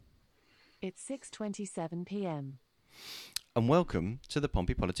It's 6:27 p.m. And welcome to the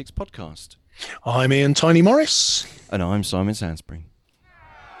Pompey Politics Podcast. I'm Ian Tiny Morris. And I'm Simon Sansbury.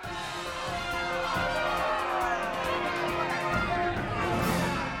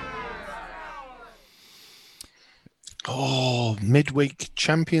 Oh, midweek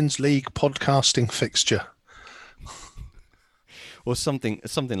Champions League podcasting fixture. Or something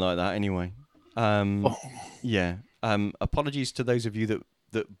like that anyway. Yeah. Apologies to those of you that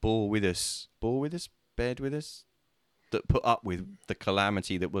bore with us, bared with us, that put up with the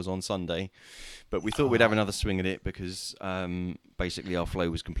calamity that was on Sunday. But we thought we'd have another swing at it because basically our flow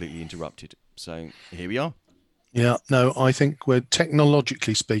was completely interrupted. So here we are. Yeah, no, I think we're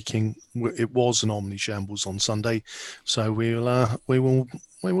technologically speaking, it was an omni shambles on Sunday. So we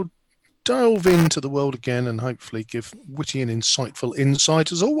will delve into the world again and hopefully give witty and insightful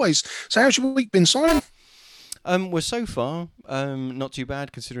insight as always. So how's your week been, Simon? Well, so far, not too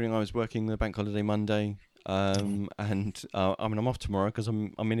bad considering I was working the bank holiday Monday. I'm off tomorrow because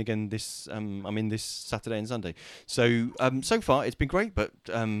I'm in again this I'm in this Saturday and Sunday. So far it's been great, but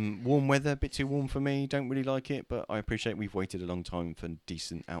warm weather, a bit too warm for me. Don't really like it, but I appreciate we've waited a long time for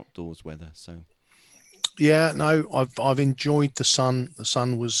decent outdoors weather. So yeah, no, I've enjoyed the sun. The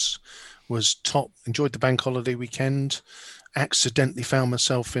sun was top. Enjoyed the bank holiday weekend. Accidentally found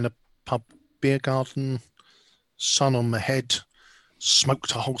myself in a pub beer garden. Sun on my head.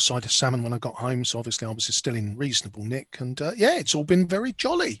 Smoked a whole side of salmon when I got home, so obviously I was still in reasonable nick, and it's all been very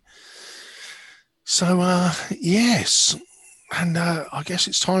jolly. So yes, and I guess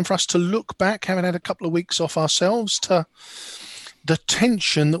it's time for us to look back, having had a couple of weeks off ourselves, to the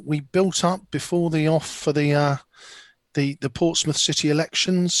tension that we built up before the off for the Portsmouth City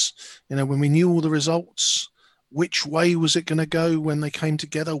elections. You know, when we knew all the results. Which way was it going to go when they came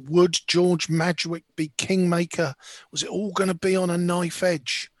together? Would George Madgwick be kingmaker? Was it all going to be on a knife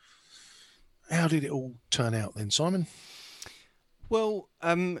edge? How did it all turn out then, Simon? Well,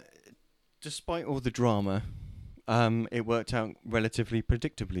 despite all the drama, it worked out relatively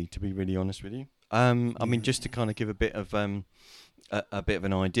predictably, to be really honest with you. I mean, just to kind of give a bit of an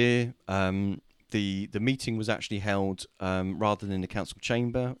idea. The meeting was actually held rather than in the council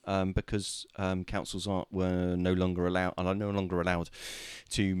chamber because councils are no longer allowed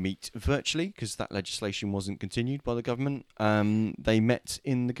to meet virtually because that legislation wasn't continued by the government. They met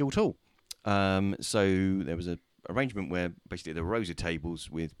in the Guildhall. So there was an arrangement where basically there were rows of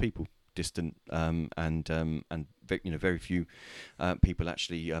tables with people distant and very few people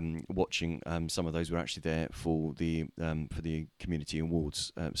actually watching. Some of those were actually there for the community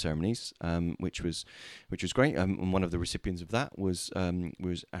awards ceremonies, which was great. And one of the recipients of that was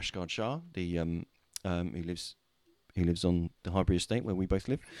Ashgard Shah, who lives on the Highbury estate where we both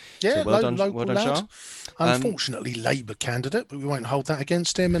live. Yeah, so well done, Shah. Unfortunately, Labour candidate, but we won't hold that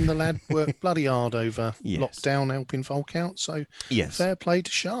against him. And the lad worked bloody hard over lockdown, helping folk out. So fair play to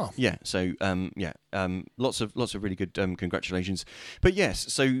Shah. Yeah. So lots of really good congratulations. But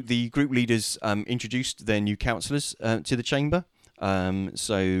yes, so the group leaders introduced their new councillors to the chamber.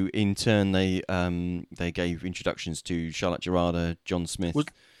 So in turn, they gave introductions to Charlotte Gerrada, John Smith.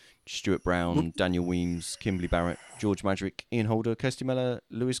 Stuart Brown, Daniel Weems, Kimberly Barrett, George Madgwick, Ian Holder, Kirsty Mellor,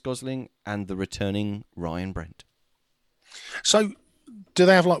 Lewis Gosling, and the returning Ryan Brent. So, do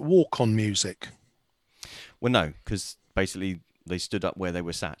they have like walk-on music? Well, no, because basically they stood up where they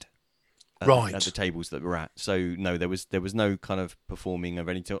were sat, at the tables that were at. So no, there was no kind of performing of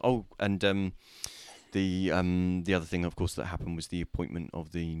any. The other thing, of course, that happened was the appointment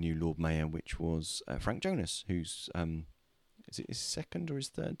of the new Lord Mayor, which was Frank Jonas, who's. Is it his second or his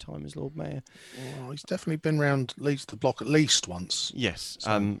third time as Lord Mayor? Well, he's definitely been round the block at least once. Yes,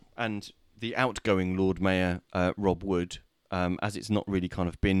 so. And the outgoing Lord Mayor, Rob Wood, as it's not really kind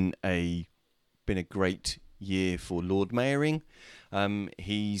of been a great year for Lord Mayoring,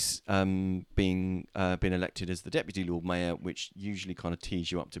 he's been elected as the Deputy Lord Mayor, which usually kind of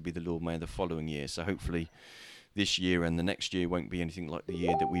tees you up to be the Lord Mayor the following year. So hopefully this year and the next year won't be anything like the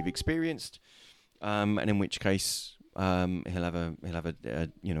year that we've experienced, and in which case. He'll have a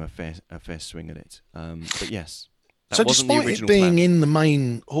fair swing at it. But yes. So despite it being in the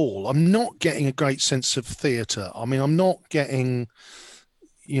main hall, I'm not getting a great sense of theatre. I mean, I'm not getting,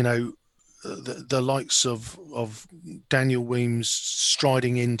 the likes of Daniel Weems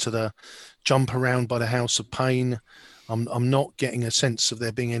striding into the jump around by the House of Pain. I'm not getting a sense of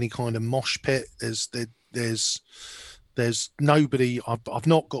there being any kind of mosh pit. There's nobody. I've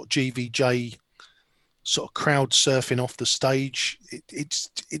not got GVJ sort of crowd surfing off the stage.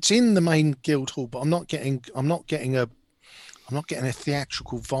 It's in the main Guildhall, but I'm not getting a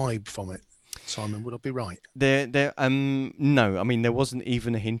theatrical vibe from it. Simon, would I be right? No, I mean there wasn't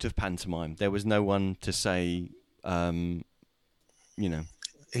even a hint of pantomime. There was no one to say,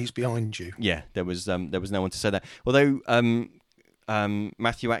 He's behind you. Yeah, there was no one to say that. Although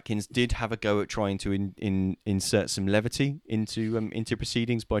Matthew Atkins did have a go at trying to insert some levity into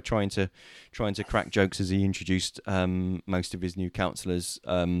proceedings by trying to crack jokes as he introduced most of his new councillors.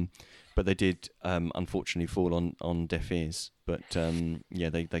 But they did unfortunately fall on deaf ears. But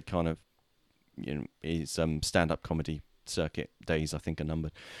they kind of, his stand-up comedy circuit days I think are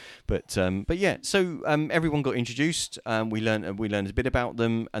numbered. But yeah, so everyone got introduced. We learned a bit about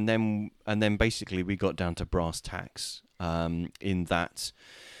them, and then basically we got down to brass tacks. In that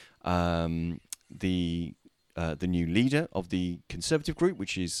the new leader of the Conservative group,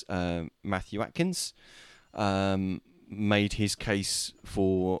 which is Matthew Atkins, made his case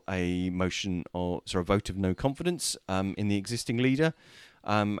for a vote of no confidence in the existing leader,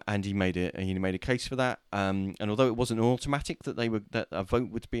 and he made a case for that. And although it wasn't automatic that a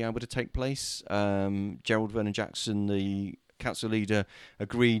vote would be able to take place, Gerald Vernon-Jackson, the council leader,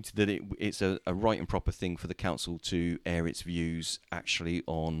 agreed that it's a right and proper thing for the council to air its views actually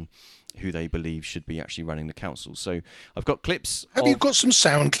on who they believe should be actually running the council. So I've got clips. Have you got some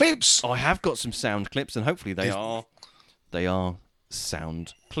sound clips? I have got some sound clips, and hopefully they are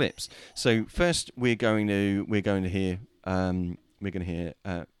sound clips. So first we're going to hear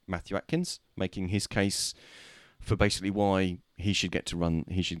Matthew Atkins making his case for basically why he should get to run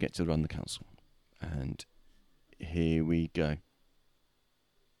the council. And here we go.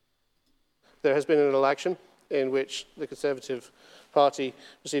 There has been an election in which the Conservative Party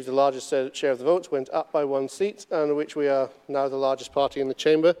received the largest share of the votes, went up by 1 seat, and in which we are now the largest party in the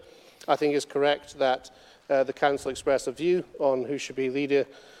chamber. I think it's correct that the council express a view on who should be leader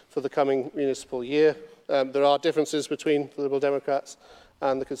for the coming municipal year. There are differences between the Liberal Democrats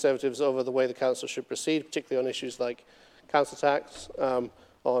and the Conservatives over the way the council should proceed, particularly on issues like council tax, on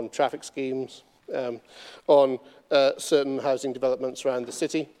traffic schemes, on certain housing developments around the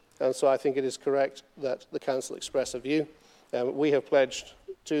city. And so I think it is correct that the council express a view. We have pledged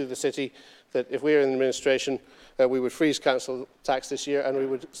to the city that if we are in administration, we would freeze council tax this year, and we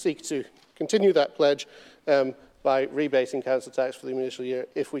would seek to continue that pledge by rebating council tax for the municipal year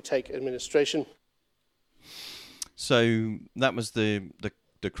if we take administration. So that was the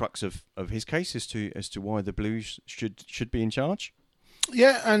crux of his case as to why the Blues should be in charge.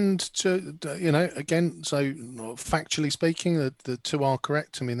 Yeah, and again, so factually speaking, the two are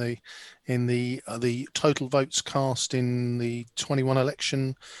correct. I mean, the total votes cast in the 21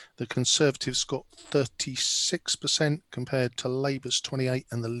 election, the Conservatives got 36% compared to Labour's 28%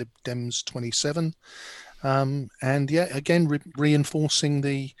 and the Lib Dems 27%. And yeah, again, reinforcing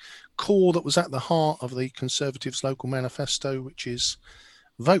the core that was at the heart of the Conservatives' local manifesto, which is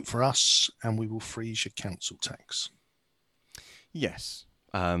vote for us and we will freeze your council tax. Yes.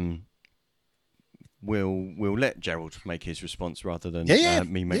 We'll let Gerald make his response rather than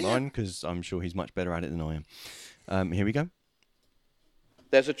me make mine, because I'm sure he's much better at it than I am. Here we go.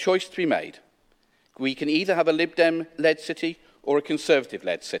 There's a choice to be made. We can either have a Lib Dem-led city or a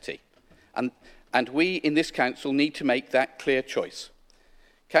Conservative-led city. And we in this council need to make that clear choice.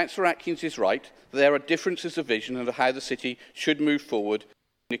 Councillor Atkins is right that there are differences of vision of how the city should move forward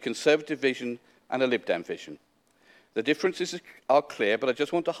in a Conservative vision and a Lib Dem vision. The differences are clear, but I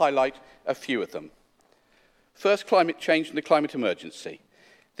just want to highlight a few of them. First, climate change and the climate emergency.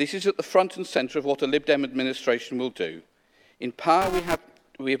 This is at the front and centre of what a Lib Dem administration will do. In power,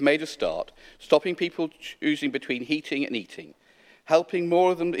 we have made a start, stopping people choosing between heating and eating, helping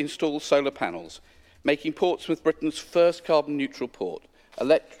more of them install solar panels, making Portsmouth Britain's first carbon-neutral port,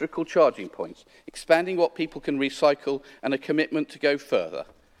 electrical charging points, expanding what people can recycle, and a commitment to go further.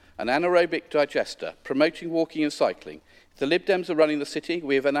 An anaerobic digester, promoting walking and cycling. If the Lib Dems are running the city,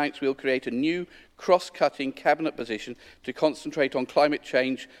 we have announced we will create a new cross-cutting cabinet position to concentrate on climate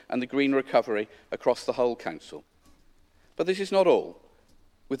change and the green recovery across the whole council. But this is not all.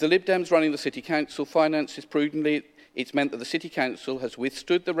 With the Lib Dems running the city council finances prudently, it's meant that the city council has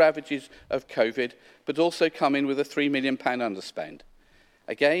withstood the ravages of COVID, but also come in with a £3 million underspend.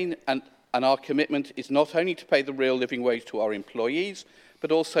 Again, and our commitment is not only to pay the real living wage to our employees,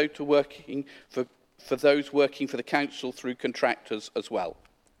 but also to working for those working for the council through contractors as well.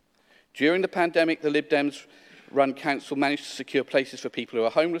 During the pandemic, the Lib Dems run council managed to secure places for people who are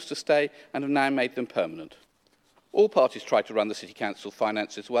homeless to stay and have now made them permanent. All parties try to run the city council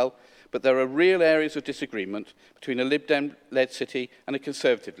finances well, but there are real areas of disagreement between a Lib Dem-led city and a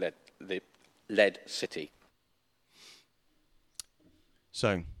Conservative-led city.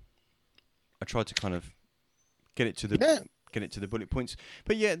 So, I tried to kind of get it to the get it to the bullet points.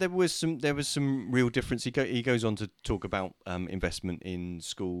 But yeah, there was some real difference. He goes on to talk about investment in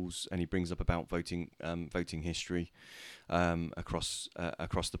schools, and he brings up about voting history across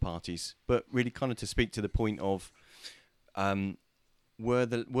the parties. But really, kind of to speak to the point of were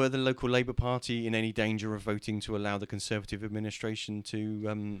the local Labour Party in any danger of voting to allow the Conservative administration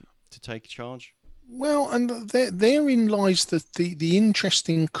to take charge? Well, and therein lies the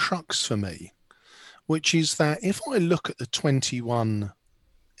interesting crux for me, which is that if I look at the 21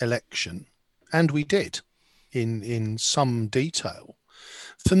 election, and we did in some detail,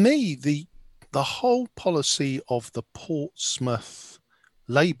 for me, the whole policy of the Portsmouth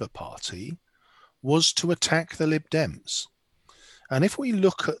Labour Party was to attack the Lib Dems. And if we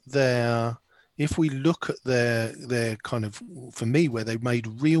look at their kind of, for me, where they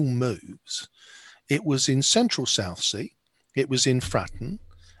made real moves, it was in Central Southsea, it was in Fratton,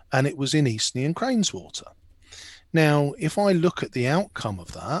 and it was in Eastney and Craneswater. Now, if I look at the outcome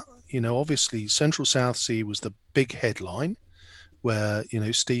of that, obviously Central Southsea was the big headline, where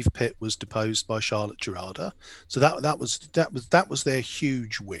Steve Pitt was deposed by Charlotte Gerarda. So that was their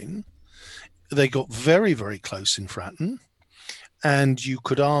huge win. They got very, very close in Fratton, and you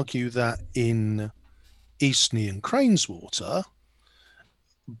could argue that in Eastney and Craneswater,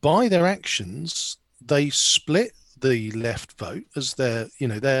 by their actions, they split the left vote, as their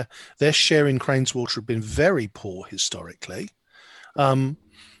share in Craneswater had been very poor historically.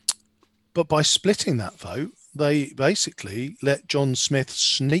 But by splitting that vote, they basically let John Smith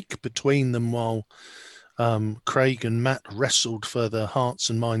sneak between them while Craig and Matt wrestled for the hearts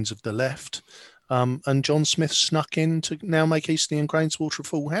and minds of the left. And John Smith snuck in to now make Eastney and Craneswater a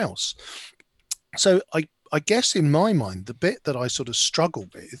full house. So I guess in my mind, the bit that I sort of struggle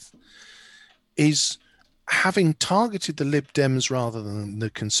with is, having targeted the Lib Dems rather than the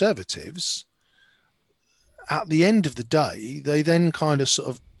Conservatives, at the end of the day, they then kind of sort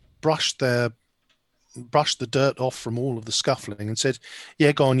of brushed the dirt off from all of the scuffling and said,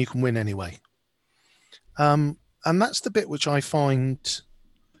 yeah, go on, you can win anyway. And that's the bit which I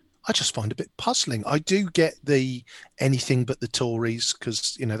just find a bit puzzling. I do get the anything but the Tories,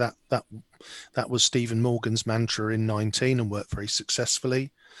 because that was Stephen Morgan's mantra in 19 and worked very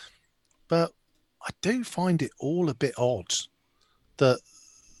successfully. But I do find it all a bit odd that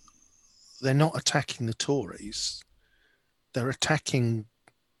they're not attacking the Tories. They're attacking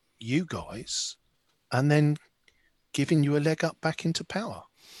you guys and then giving you a leg up back into power.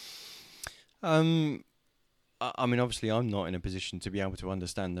 I mean, obviously, I'm not in a position to be able to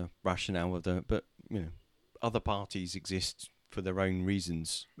understand the rationale of but other parties exist for their own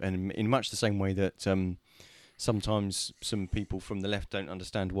reasons, and in much the same way that sometimes some people from the left don't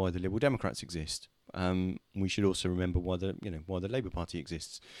understand why the Liberal Democrats exist. We should also remember why the Labour Party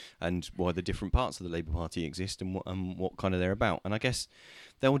exists, and why the different parts of the Labour Party exist, and what kind of they're about. And I guess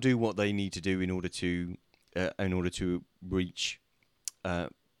they'll do what they need to do in order to reach.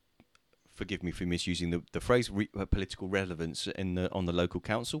 Forgive me for misusing the phrase, political relevance on the local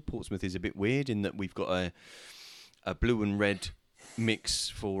council. Portsmouth is a bit weird in that we've got a blue and red mix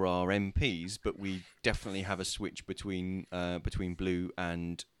for our MPs, but we definitely have a switch between blue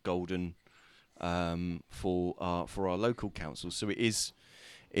and golden for our local council. So it's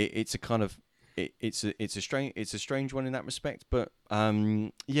a strange one in that respect. But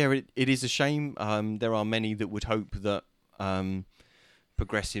it is a shame. There are many that would hope that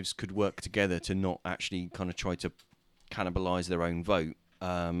progressives could work together to not actually kind of try to cannibalise their own vote,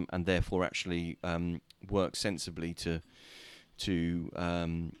 and therefore actually work sensibly to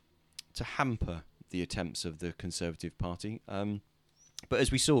hamper the attempts of the Conservative Party. But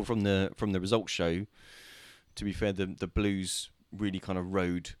as we saw from the results show, to be fair, the Blues really kind of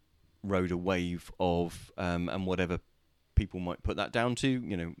rode a wave of and whatever people might put that down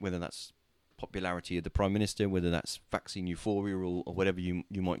to, whether that's popularity of the Prime Minister, whether that's vaccine euphoria or whatever you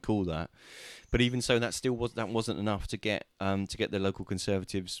might call that. But even so, that wasn't enough to get the local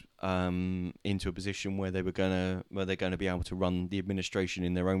Conservatives into a position where they're going to be able to run the administration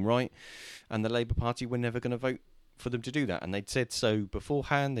in their own right, and the Labour Party were never going to vote for them to do that. And they'd said so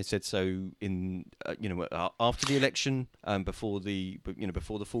beforehand. They said so in after the election, before the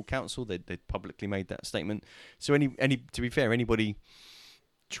full council. They'd publicly made that statement. So to be fair, anybody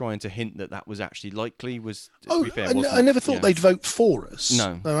trying to hint that was actually likely was, to be fair, I never thought they'd vote for us.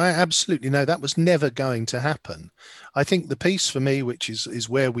 No, absolutely no. That was never going to happen. I think the piece for me, which is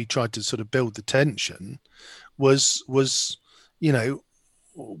where we tried to sort of build the tension, was the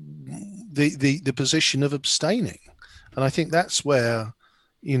position of abstaining, and I think that's where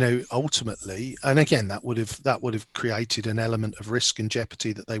ultimately, and again, that would have created an element of risk and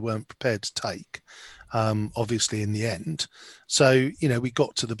jeopardy that they weren't prepared to take. Obviously, in the end, so we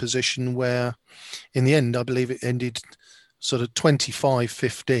got to the position where, in the end, I believe it ended sort of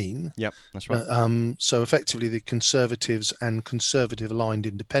 25-15. Yep, that's right. So effectively, the Conservatives and Conservative-aligned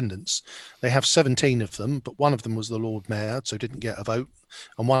independents, they have 17 of them, but one of them was the Lord Mayor, so didn't get a vote,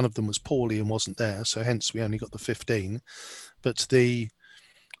 and one of them was poorly and wasn't there, so hence we only got the 15. But the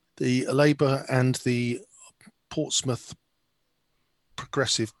Labour and the Portsmouth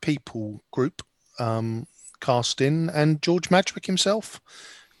Progressive People group cast in, and George Madgwick himself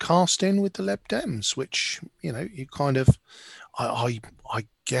cast in with the Lib Dems, which you kind of, I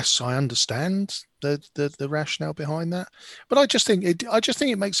guess I understand the rationale behind that, but I just think it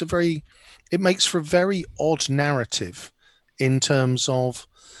makes for a very odd narrative in terms of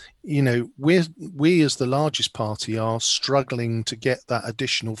we as the largest party are struggling to get that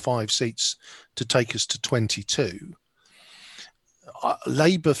additional 5 seats to take us to 22.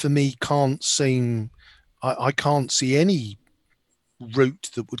 Labour, for me, can't seem. I can't see any route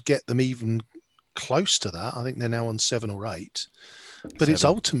that would get them even close to that. I think they're now on 7 or 8. But it's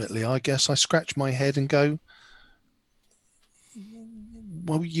ultimately, I guess, I scratch my head and go,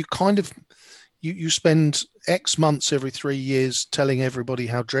 well, you kind of you spend X months every 3 years telling everybody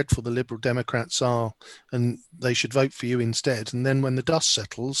how dreadful the Liberal Democrats are and they should vote for you instead. And then when the dust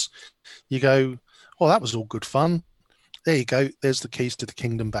settles, you go, oh, that was all good fun. There you go. There's the keys to the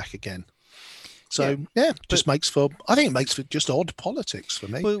kingdom back again. So I think it makes for just odd politics for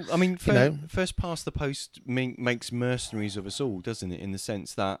me. Well, I mean, first past the post makes mercenaries of us all, doesn't it? In the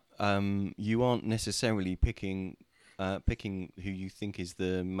sense that you aren't necessarily picking who you think is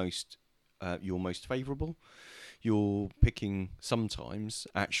the most your most favourable. You're picking sometimes.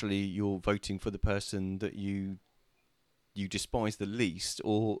 Actually, you're voting for the person that you despise the least,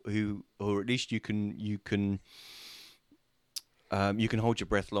 or at least you can hold your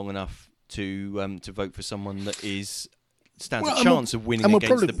breath long enough to vote for someone that stands a chance of winning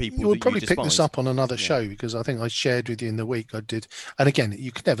against the people that you despise. We'll probably pick this up on another show, because I think I shared with you in the week I did, and again,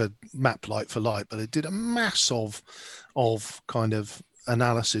 you could never map like for like, but I did a mass of kind of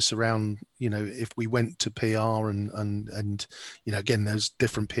analysis around, if we went to PR and again, there's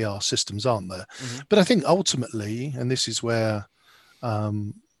different PR systems, aren't there? Mm-hmm. But I think ultimately, and this is where,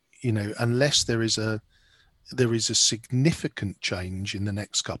 unless there is a significant change in the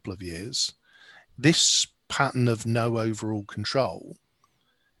next couple of years, this pattern of no overall control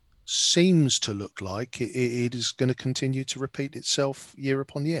seems to look like it is going to continue to repeat itself year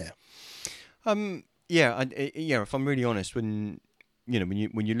upon year. If I'm really honest, when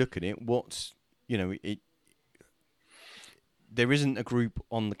you look at it, there isn't a group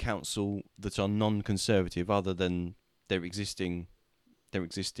on the council that are non-conservative other than their existing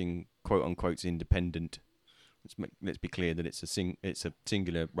quote unquote independent. Let's be clear that it's a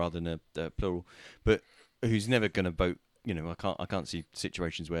singular rather than a plural, but who's never going to vote. I can't see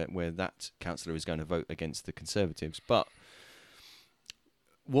situations where that councillor is going to vote against the Conservatives. But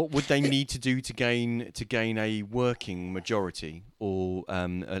what would they need to do to gain a working majority, or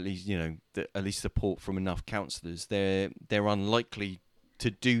at least support from enough councillors? They're unlikely to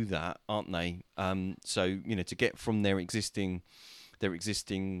do that, aren't they? So to get from their existing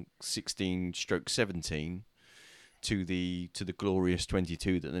 16/17 to the glorious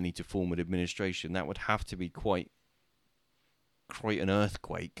 22 that they need to form an administration, that would have to be quite an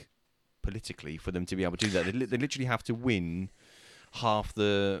earthquake politically for them to be able to do that. They literally have to win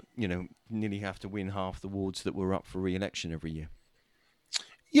nearly have to win half the wards that were up for re-election every year.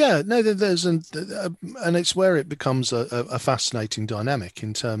 Yeah, no, and it's where it becomes a fascinating dynamic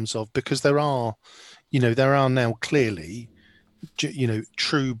in terms of, because there are now clearly,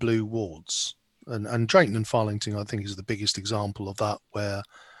 true blue wards. And Drayton and Farlington, I think, is the biggest example of that, where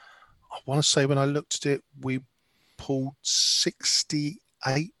I want to say when I looked at it, we pulled 68%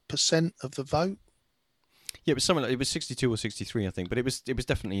 of the vote. Yeah, it was something like, it was 62 or 63, I think, but it was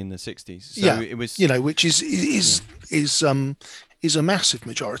definitely in the 60s. So yeah, it was, which is a massive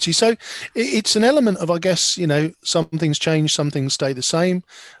majority. So it's an element of, I guess, some things change, some things stay the same.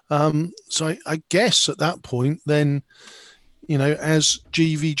 So I guess at that point, then, as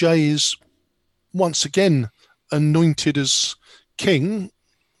GVJ is once again anointed as king,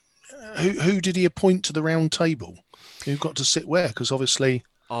 who did he appoint to the round table? Who got to sit where? Because obviously,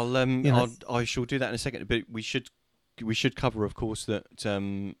 I shall do that in a second. But we should cover, of course, that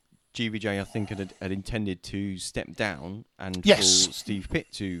GVJ, I think, had intended to step down and for Steve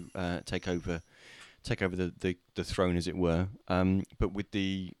Pitt to take over the throne, as it were. But with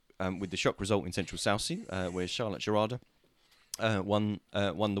the shock result in Central Southsea, where Charlotte Gerarda won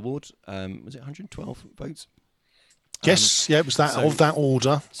the ward. Was it 112 votes? Yes, it was that of that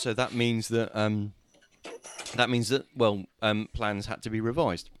order. So that means that plans had to be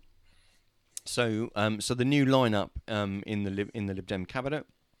revised. So the new lineup in the Lib Dem cabinet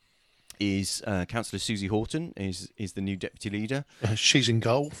is Councillor Susie Horton is the new deputy leader. She's in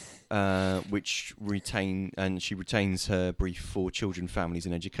goal. Which she retains her brief for children, families,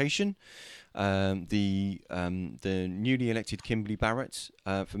 and education. The newly elected Kimberly Barrett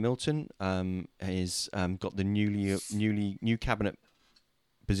for Milton has got the new cabinet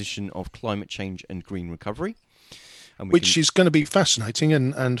position of climate change and green recovery, which is going to be fascinating.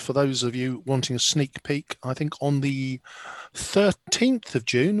 And for those of you wanting a sneak peek, I think on the 13th of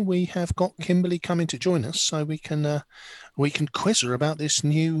June we have got Kimberly coming to join us, so we can quiz her about this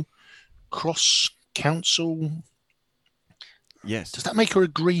new cross council. Yes. Does that make her a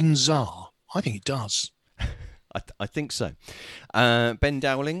green czar? I think it does. I think so. Ben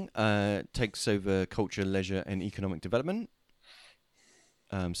Dowling takes over culture, leisure, and economic development.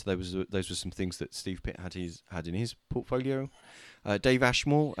 So those were some things that Steve Pitt had in his portfolio. Dave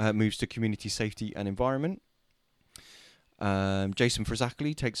Ashmore moves to community safety and environment. Jason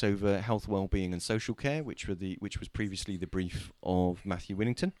Frazakli takes over health, wellbeing, and social care, which was previously the brief of Matthew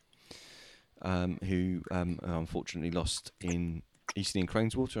Winnington, who unfortunately lost in Eastleigh and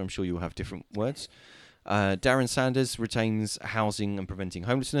Craneswater. I'm sure you'll have different words. Darren Sanders retains housing and preventing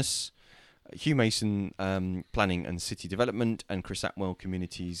homelessness. Hugh Mason, planning and city development, and Chris Atwell,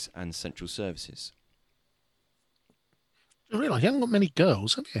 communities and central services. I realise you haven't got many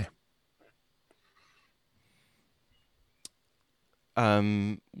girls, have you?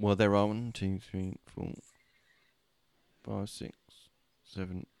 Well, there are 1, 2, 3, 4, 5, 6,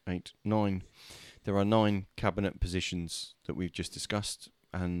 7, 8, 9. There are 9 cabinet positions that we've just discussed,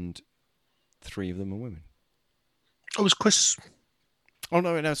 and 3 of them are women. Oh, was Chris? Oh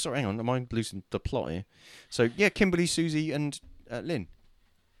no! Sorry, hang on. Am I losing the plot here? So yeah, Kimberly, Susie, and Lynn.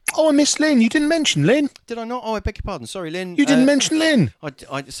 Oh, I missed Lynn. You didn't mention Lynn. Did I not? Oh, I beg your pardon. Sorry, Lynn. You didn't mention Lynn.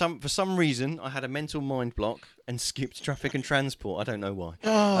 For some reason, I had a mental mind block and skipped traffic and transport. I don't know why.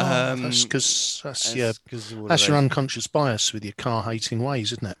 Oh, that's because that's your unconscious bias with your car-hating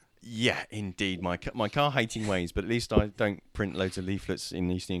ways, isn't it? Yeah, indeed. My car-hating ways, but at least I don't print loads of leaflets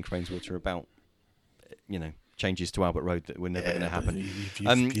in Eastleigh and Craneswater about, changes to Albert Road that were never going to happen.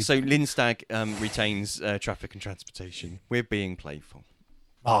 So Lynn Stagg retains traffic and transportation. We're being playful.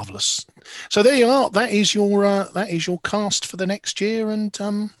 Marvellous. So there you are. That is your cast for the next year, and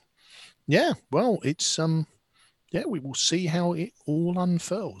it's we will see how it all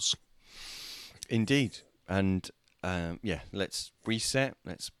unfurls. Indeed, and let's reset.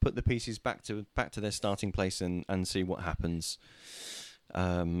 Let's put the pieces back to their starting place and see what happens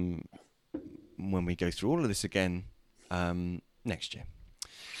when we go through all of this again next year.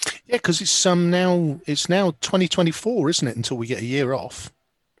 Yeah, because it's now 2024, isn't it? Until we get a year off.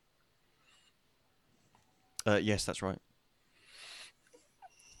 Yes, that's right.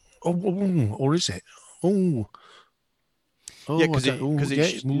 Or is it? Oh. Yeah, because the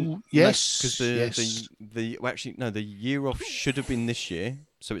year off should have been this year,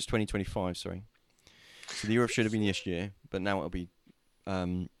 so it's 2025. Sorry, so the year off should have been this year, but now it'll be.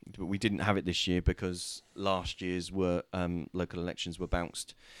 But we didn't have it this year because last year's local elections were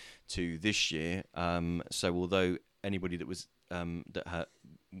bounced to this year. So although anybody that was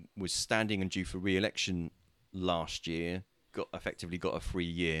was standing and due for re-election last year got a free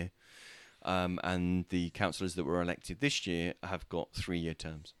year. And the councillors that were elected this year have got 3-year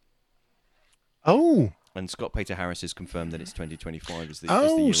terms. Oh. And Scott Pater Harris has confirmed that it's 2025 is the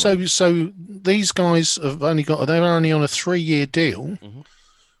year. So these guys they're only on a 3-year deal. Mm-hmm.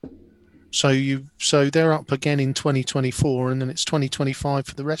 So they're up again in 2024, and then it's 2025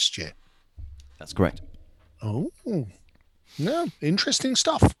 for the rest year. That's correct. Oh. No, interesting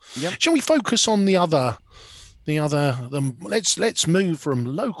stuff. Yep. Shall we focus on the other let's move from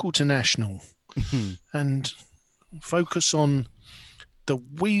local to national and focus on the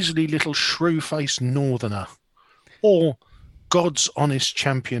Weasley little shrew-faced northerner, or God's honest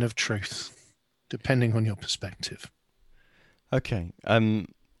champion of truth, depending on your perspective. Okay.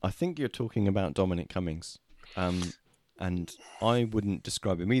 I think you're talking about Dominic Cummings. And I wouldn't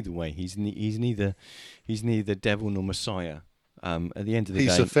describe him either way. He's neither devil nor Messiah. At the end of the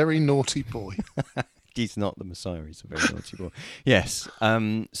day, he's a very naughty boy. He's not the Messiah. He's a very naughty boy. Yes.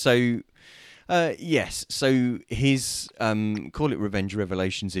 So his call it Revenge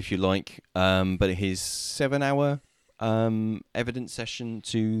Revelations if you like, but his 7-hour evidence session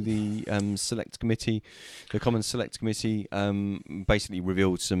to the select committee, the Commons Select Committee, basically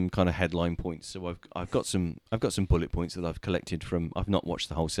revealed some kind of headline points. So I've got some bullet points that I've collected from. I've not watched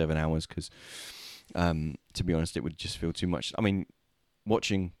the whole 7 hours because, to be honest, it would just feel too much. I mean,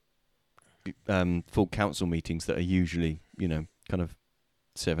 watching full council meetings that are usually, kind of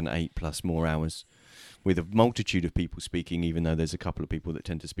 7, 8 plus more hours, with a multitude of people speaking, even though there's a couple of people that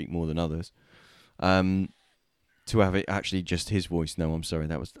tend to speak more than others. To have it actually just his voice, no, I'm sorry,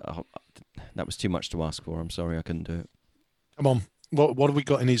 that was too much to ask for. I'm sorry, I couldn't do it. Come on, what have we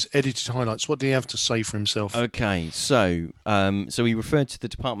got in his edited highlights? What do he have to say for himself? Okay, so he referred to the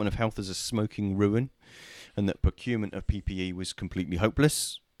Department of Health as a smoking ruin, and that procurement of PPE was completely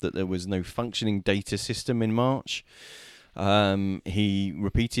hopeless, that there was no functioning data system in March. He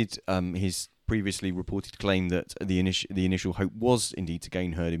repeated his previously reported claim that the initial hope was indeed to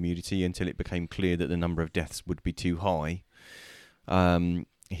gain herd immunity until it became clear that the number of deaths would be too high.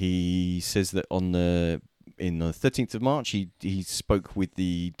 He says that in the 13th of March, he spoke with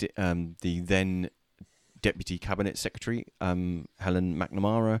the then Deputy Cabinet Secretary, Helen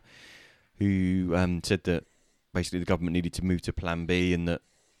McNamara, who said that basically the government needed to move to Plan B, and that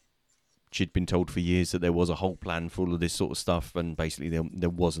she'd been told for years that there was a whole plan for all of this sort of stuff, and basically there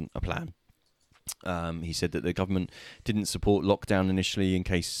wasn't a plan. He said that the government didn't support lockdown initially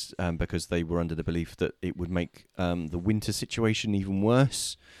because they were under the belief that it would make the winter situation even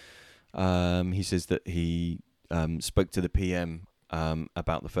worse. He says that he spoke to the PM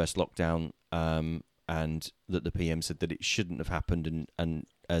about the first lockdown, and that the PM said that it shouldn't have happened, and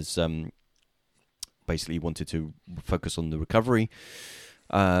as basically wanted to focus on the recovery.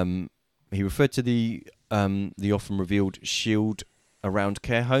 He referred to the often revealed shield around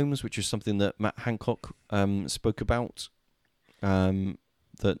care homes, which was something that Matt Hancock spoke about,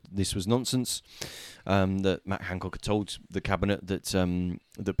 that this was nonsense, that Matt Hancock had told the Cabinet that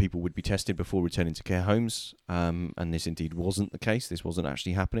that people would be tested before returning to care homes, and this indeed wasn't the case. This wasn't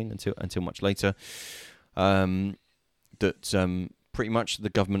actually happening until much later. That pretty much the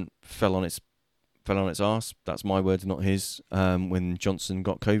government fell on its arse. That's my words, not his. When Johnson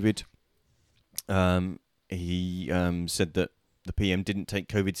got COVID, he said that the PM didn't take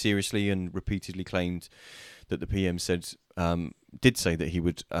COVID seriously, and repeatedly claimed that the PM did say that he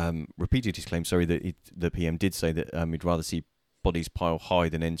would repeated his claim. Sorry, that the PM did say that he'd rather see bodies pile high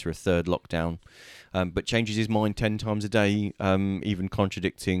than enter a third lockdown, but changes his mind 10 times a day, even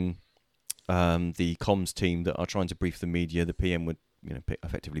contradicting the comms team that are trying to brief the media. The PM would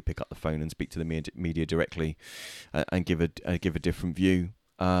effectively pick up the phone and speak to the media directly, and give a different view.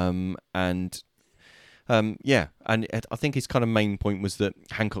 And I think his kind of main point was that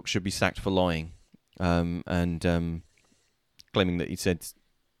Hancock should be sacked for lying, and claiming that he said.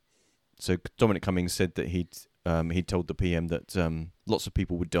 So Dominic Cummings said that he'd told the PM that lots of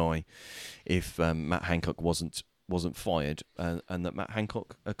people would die if Matt Hancock wasn't fired, and that Matt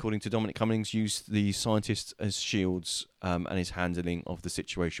Hancock, according to Dominic Cummings, used the scientists as shields, and his handling of the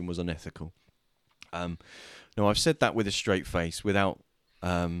situation was unethical. Now, I've said that with a straight face, without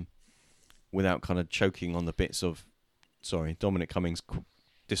kind of choking on the bits of, sorry, Dominic Cummings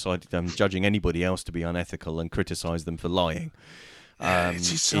decided judging anybody else to be unethical and criticise them for lying. What's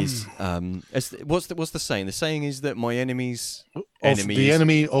the saying? The saying is that my enemy's enemy the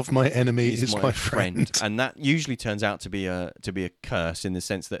enemy of my enemy is my friend. And that usually turns out to be a curse, in the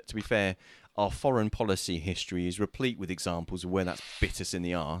sense that, to be fair, our foreign policy history is replete with examples of where that's bit us in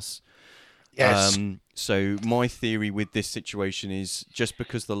the arse. Yes. So my theory with this situation is, just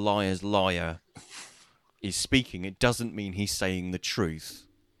because the liar's liar is speaking, it doesn't mean he's saying the truth.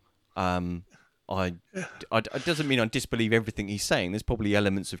 It doesn't mean I disbelieve everything he's saying. There's probably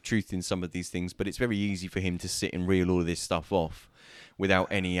elements of truth in some of these things, but it's very easy for him to sit and reel all of this stuff off without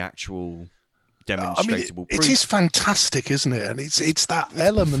any actual demonstrable proof. It is fantastic, isn't it? And it's that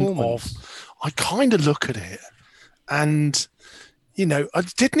element of, I kind of look at it, and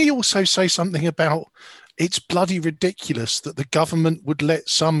didn't he also say something about it's bloody ridiculous that the government would let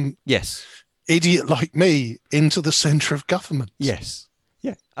some idiot like me into the centre of government? Yes.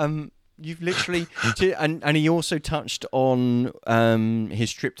 Yeah. You've literally, and he also touched on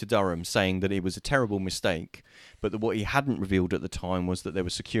his trip to Durham, saying that it was a terrible mistake, but that what he hadn't revealed at the time was that there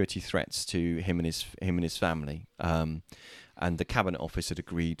were security threats to him and his family, and the Cabinet Office had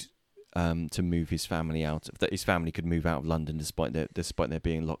agreed to move his family out, that his family could move out of London despite there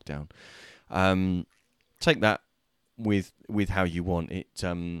being lockdown. Take that with how you want it.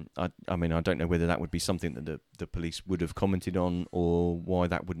 I mean, I don't know whether that would be something that the police would have commented on, or why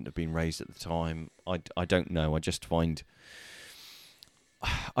that wouldn't have been raised at the time. I don't know. I just find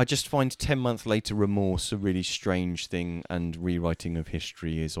I just find 10 months later remorse a really strange thing, and rewriting of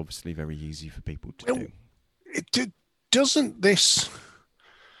history is obviously very easy for people to do. Doesn't this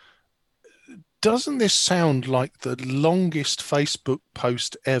sound like the longest Facebook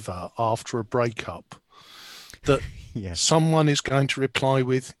post ever after a breakup? That Yes. someone is going to reply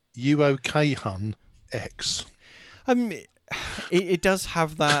with, "You okay, hun? X." It does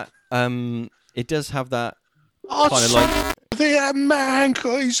have that. It does have that Oh, kind of like. the man,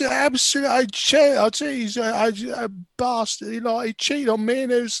 he's an absolute cheat. I tell you, he's a bastard. He cheated on me,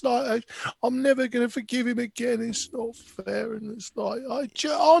 and it's like I'm never going to forgive him again. It's not fair, and it's like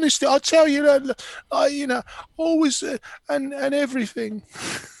honestly, I tell you that, always and everything.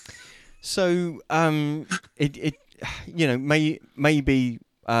 So it maybe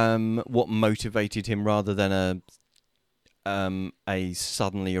what motivated him rather than a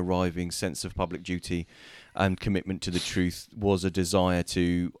suddenly arriving sense of public duty and commitment to the truth was a desire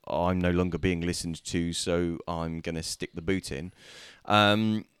to, I'm no longer being listened to, so I'm going to stick the boot in.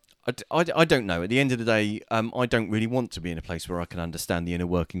 I don't know. At the end of the day, I don't really want to be in a place where I can understand the inner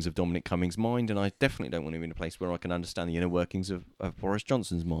workings of Dominic Cummings' mind, and I definitely don't want to be in a place where I can understand the inner workings of Boris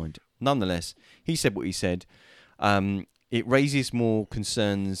Johnson's mind. Nonetheless, he said what he said. It raises more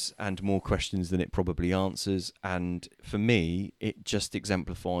concerns and more questions than it probably answers, and for me, it just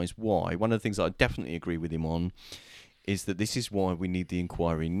exemplifies why. One of the things that I definitely agree with him on is that this is why we need the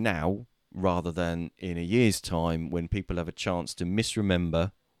inquiry now, rather than in a year's time when people have a chance to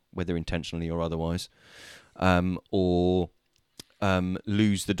misremember, whether intentionally or otherwise, or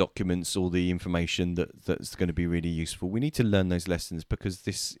lose the documents or the information that's going to be really useful. We need to learn those lessons because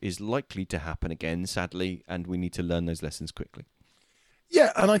this is likely to happen again, sadly, and we need to learn those lessons quickly.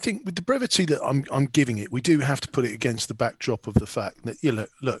 Yeah, and I think with the brevity that I'm giving it, we do have to put it against the backdrop of the fact that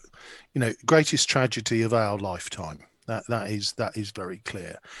look, greatest tragedy of our lifetime. That is very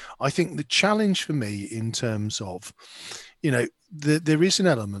clear. I think the challenge for me in terms of, there is an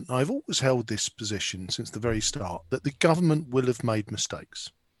element. I've always held this position since the very start that the government will have made mistakes.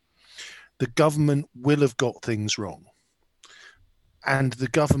 The government will have got things wrong, and the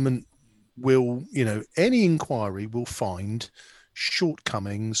government will, any inquiry will find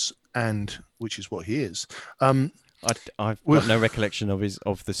shortcomings, and which is what he is. I've got no recollection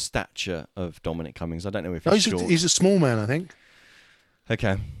of the stature of Dominic Cummings. I don't know if he's a small man, I think.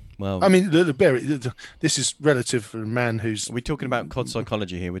 Okay, well, I mean, this is relative for a man who's. We're talking about cod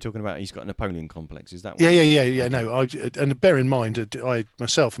psychology here. We're talking about he's got a Napoleon complex. Is that? Yeah. No, and bear in mind, I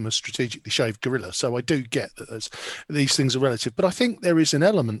myself am a strategically shaved gorilla, so I do get that these things are relative. But I think there is an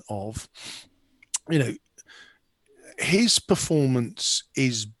element of, his performance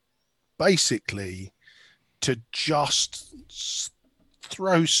is basically to just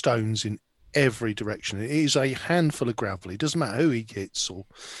throw stones in every direction. It is a handful of gravel. It doesn't matter who he hits,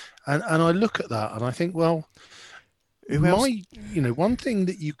 and I look at that and I think, well, one thing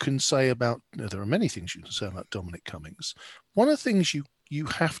that you can say about, there are many things you can say about Dominic Cummings. One of the things you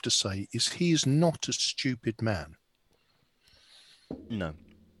have to say is he is not a stupid man. No,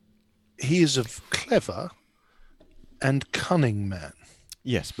 he is a clever and cunning man.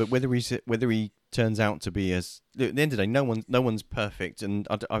 Yes, but whether he turns out to be at the end of the day, no one's perfect, and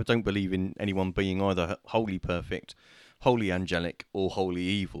I don't believe in anyone being either wholly perfect, wholly angelic, or wholly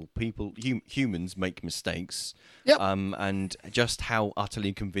evil. Humans make mistakes. Yep. And just how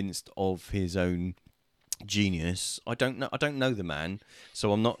utterly convinced of his own genius, I don't know the man,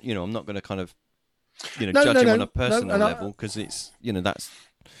 so I'm not going to kind of judge him on a personal level, because it's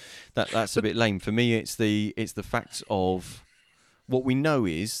that's a bit lame. For me, it's the fact of what we know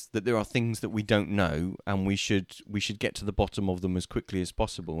is that there are things that we don't know, and we should get to the bottom of them as quickly as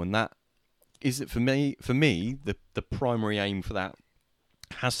possible. And that is that for me, the primary aim for that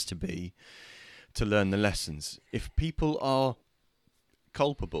has to be to learn the lessons. If people are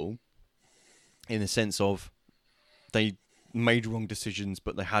culpable in the sense of they made wrong decisions,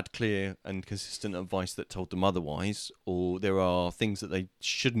 but they had clear and consistent advice that told them otherwise, or there are things that they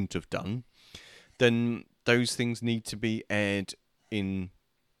shouldn't have done, then those things need to be aired in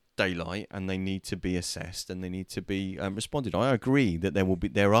daylight, and they need to be assessed, and they need to be responded. I agree that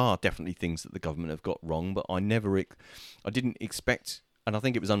there are definitely things that the government have got wrong, but I didn't expect, and I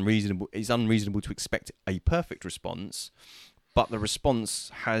think it was unreasonable. It's unreasonable to expect a perfect response, but the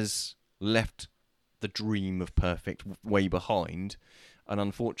response has left the dream of perfect way behind, and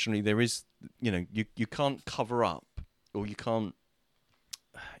unfortunately, there is, you can't cover up, or you can't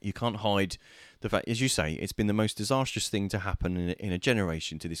hide the fact, as you say, it's been the most disastrous thing to happen in a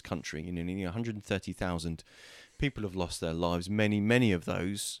generation to this country. 130,000 people have lost their lives. Many of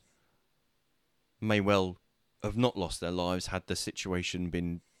those may well have not lost their lives had the situation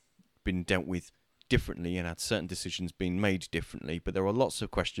been dealt with differently and had certain decisions being made differently. But there are lots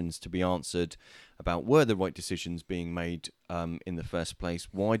of questions to be answered about were the right decisions being made in the first place?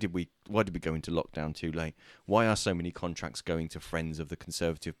 Why did we go into lockdown too late? Why are so many contracts going to friends of the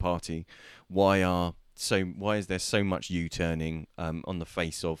Conservative Party? Why is there so much U-turning on the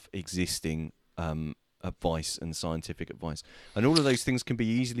face of existing advice and scientific advice? And all of those things can be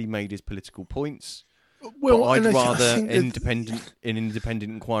easily made as political points. Well, but I'd and I rather think that- an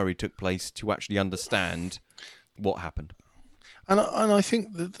independent inquiry took place to actually understand what happened. And I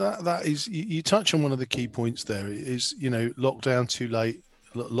think that is, you touch on one of the key points there is, lockdown too late,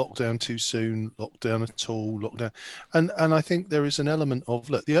 lockdown too soon, lockdown at all, lockdown. And I think there is an element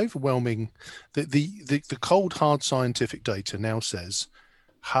of, look, the overwhelming, the cold, hard scientific data now says,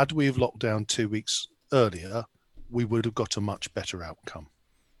 had we have locked down 2 weeks earlier, we would have got a much better outcome.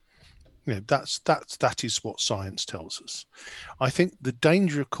 That is what science tells us. I think the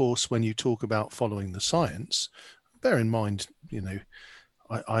danger, of course, when you talk about following the science, bear in mind,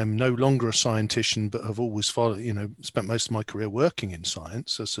 I'm no longer a scientist, but have always followed, spent most of my career working in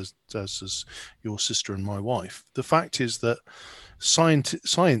science, as your sister and my wife. The fact is that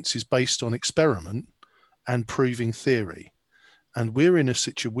science is based on experiment and proving theory. And we are in a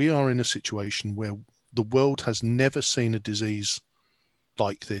situation where the world has never seen a disease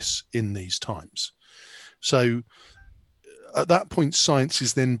like this in these times. So at that point, science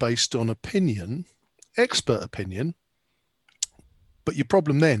is then based on opinion, expert opinion. But your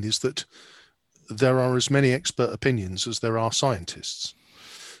problem then is that there are as many expert opinions as there are scientists.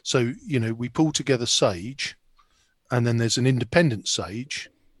 So, we pull together SAGE, and then there's an independent SAGE,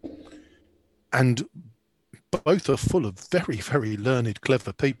 and both are full of very, very learned,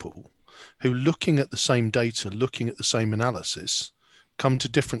 clever people who, looking at the same data, looking at the same analysis, come to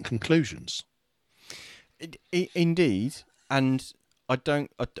different conclusions. Indeed, and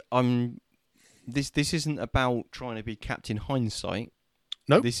this isn't about trying to be Captain Hindsight.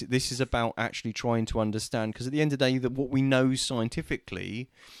 No, this is about actually trying to understand, because at the end of the day, that what we know scientifically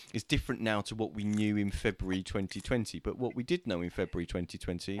is different now to what we knew in February 2020. But what we did know in February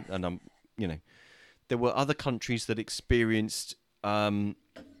 2020, and there were other countries that experienced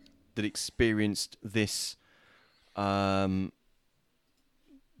this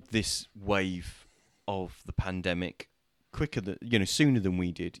this wave of the pandemic quicker than sooner than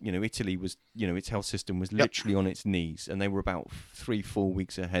we did. Italy was, its health system was literally on its knees, and they were about 3-4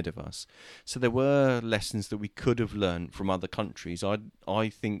 weeks ahead of us. So there were lessons that we could have learned from other countries. I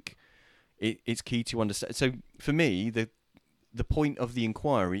think it's key to understand. So for me, the point of the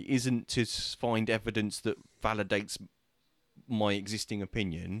inquiry isn't to find evidence that validates my existing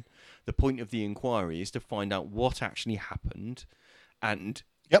opinion. The point of the inquiry is to find out what actually happened, and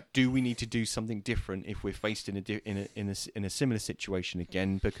do we need to do something different if we're faced in a similar situation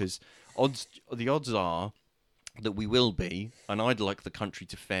again? Because the odds are that we will be, and I'd like the country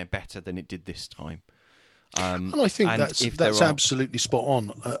to fare better than it did this time. And I think that's absolutely spot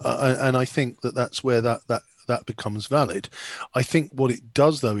on, and I think that's where that becomes valid. I think what it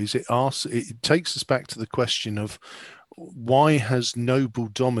does, though, is it takes us back to the question of why has Noble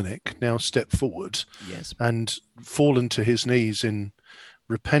Dominic now stepped forward and fallen to his knees in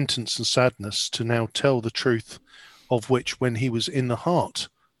repentance and sadness to now tell the truth, of which, when he was in the heart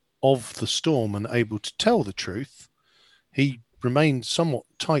of the storm and able to tell the truth, he remained somewhat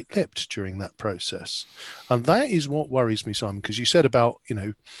tight-lipped during that process. And that is what worries me, Simon, because you said about,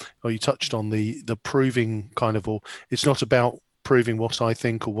 or you touched on the proving kind of, or it's not about proving what I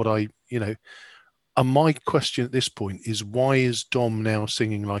think or what and my question at this point is, why is Dom now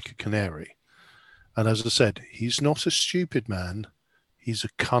singing like a canary? And as I said, he's not a stupid man. He's a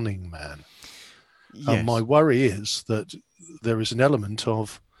cunning man. Yes. And my worry is that there is an element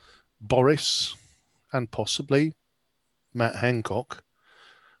of Boris and possibly Matt Hancock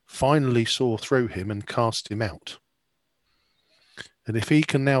finally saw through him and cast him out. And if he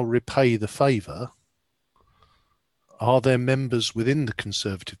can now repay the favour, are there members within the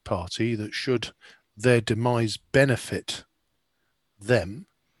Conservative Party that, should their demise benefit them,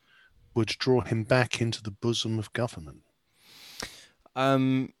 would draw him back into the bosom of government?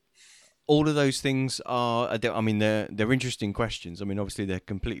 All of those things are, they're interesting questions. I mean, obviously they're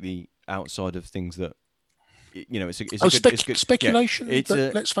completely outside of things that, it's good speculation.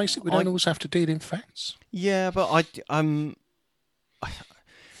 Yeah, let's face it, we don't always have to deal in facts. Yeah, but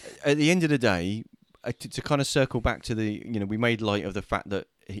at the end of the day, to kind of circle back to we made light of the fact that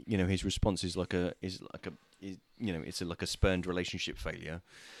his response is like a spurned relationship failure.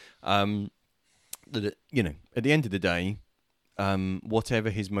 That at the end of the day, whatever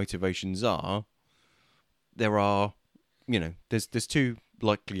his motivations are, there are, there's two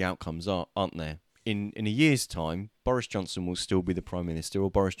likely outcomes, aren't there? In a year's time, Boris Johnson will still be the Prime Minister, or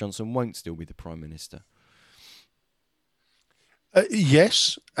Boris Johnson won't still be the Prime Minister.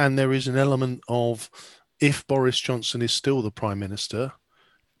 Yes, and there is an element of, if Boris Johnson is still the Prime Minister,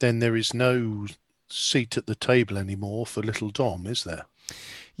 then there is no seat at the table anymore for little Dom, is there?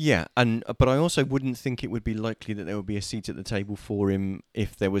 Yeah, but I also wouldn't think it would be likely that there would be a seat at the table for him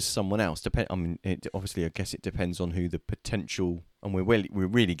if there was someone else. Obviously, I guess it depends on who the potential, and we're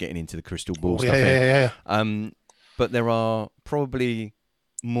really getting into the crystal ball stuff here. Yeah. But there are probably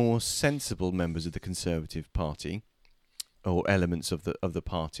more sensible members of the Conservative Party, or elements of the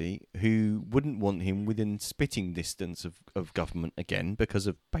party, who wouldn't want him within spitting distance of government again, because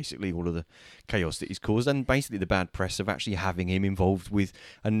of basically all of the chaos that he's caused, and basically the bad press of actually having him involved with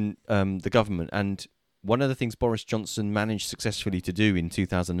the government. And one of the things Boris Johnson managed successfully to do in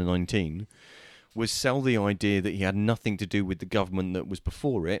 2019 was sell the idea that he had nothing to do with the government that was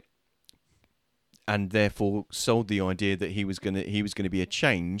before it, and therefore sold the idea that he was going to be a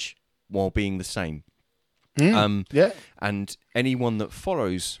change while being the same. Yeah. And anyone that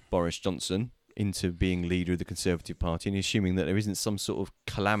follows Boris Johnson into being leader of the Conservative Party, and assuming that there isn't some sort of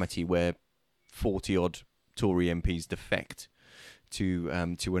calamity where 40-odd Tory MPs defect to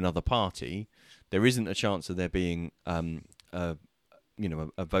another party, there isn't a chance of there being a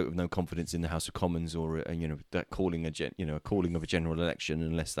vote of no confidence in the House of Commons, or that calling of a general election,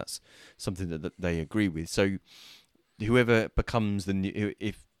 unless that's something that they agree with. So whoever becomes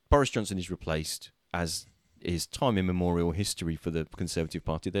if Boris Johnson is replaced, as is time immemorial history for the Conservative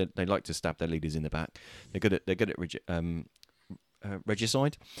Party, they like to stab their leaders in the back. They're good at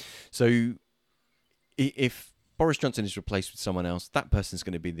regicide. So if Boris Johnson is replaced with someone else, that person's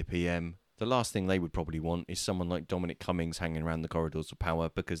going to be the PM. The last thing they would probably want is someone like Dominic Cummings hanging around the corridors of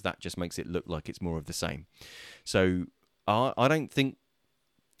power, because that just makes it look like it's more of the same. So I don't think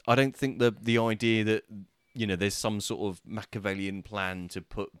the idea that there's some sort of Machiavellian plan to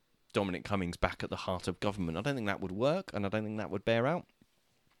put Dominic Cummings back at the heart of government, I don't think that would work, and I don't think that would bear out.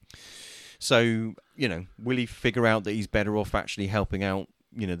 So, will he figure out that he's better off actually helping out,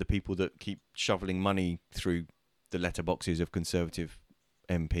 the people that keep shoveling money through the letterboxes of Conservative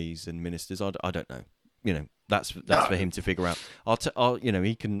MPs and ministers? I don't know. That's for him to figure out.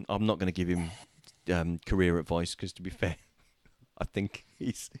 He can. I'm not going to give him career advice, because, to be fair, I think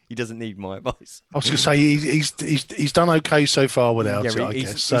he doesn't need my advice. I was going to say he's done okay so far without it, I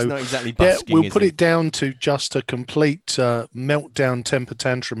guess. So he's not exactly busking, we'll put it down to just a complete meltdown temper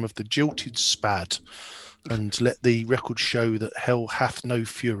tantrum of the jilted spad, and let the record show that hell hath no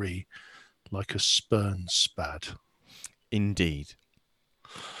fury like a spurned spad. Indeed.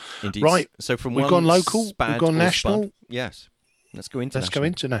 Right. So from we've gone local, we've gone national. Spud, yes. Let's go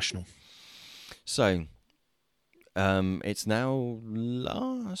international. So. It's now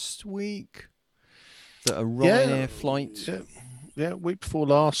last week that a Ryanair flight. Yeah, week before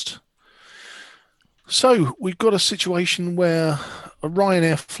last. So we've got a situation where a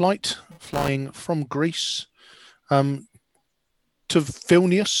Ryanair flight flying from Greece to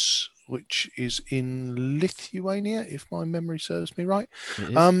Vilnius, which is in Lithuania, if my memory serves me right,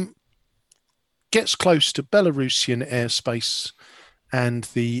 gets close to Belarusian airspace, and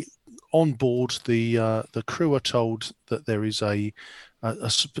on board, the crew are told that there is a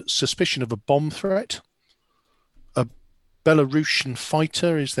suspicion of a bomb threat. A Belarusian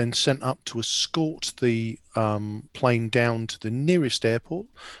fighter is then sent up to escort the plane down to the nearest airport,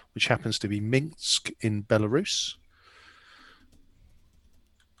 which happens to be Minsk in Belarus.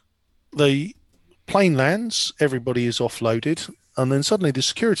 The plane lands, everybody is offloaded, and then suddenly the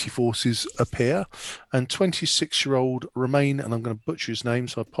security forces appear, and 26-year-old Romain, and I'm going to butcher his name,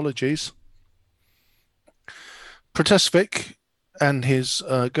 so apologies, Protasevich, and his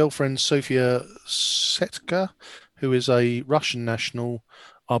girlfriend Sofia Setka, who is a Russian national,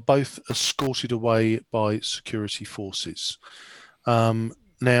 are both escorted away by security forces.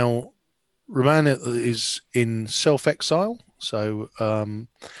 Now, Romain is in self-exile, so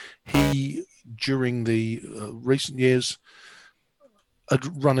he, during the recent years,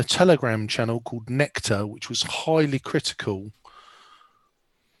 had run a Telegram channel called Nectar, which was highly critical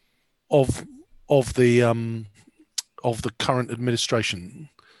of the current administration.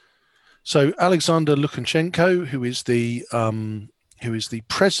 So Alexander Lukashenko, who is the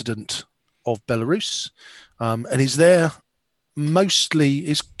president of Belarus, and is there mostly,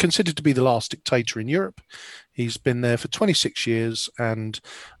 is considered to be the last dictator in Europe. He's been there for 26 years, and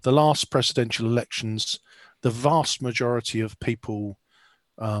the last presidential elections, the vast majority of people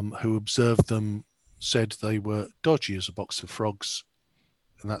who observed them said they were dodgy as a box of frogs,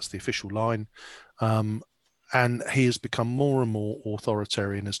 and that's the official line. and he has become more and more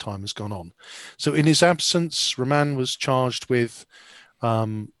authoritarian as time has gone on. So in his absence, Rahman was charged with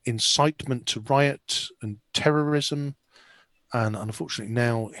incitement to riot and terrorism, and unfortunately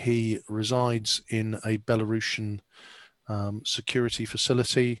now he resides in a Belarusian security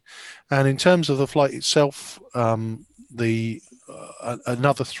facility. And in terms of the flight itself, another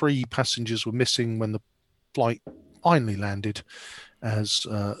 3 passengers were missing when the flight finally landed, as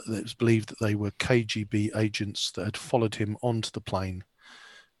it was believed that they were KGB agents that had followed him onto the plane.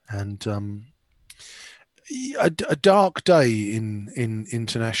 And a dark day in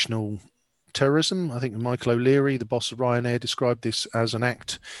international terrorism. I think Michael O'Leary, the boss of Ryanair, described this as an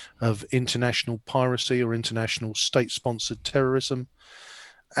act of international piracy or international state-sponsored terrorism.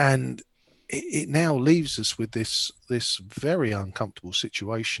 And it now leaves us with this very uncomfortable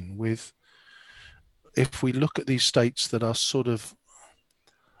situation with, if we look at these states that are sort of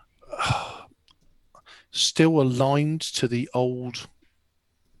still aligned to the old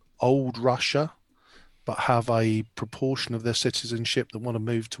Russia, but have a proportion of their citizenship that want to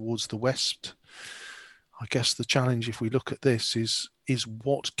move towards the West. I guess the challenge, if we look at this, is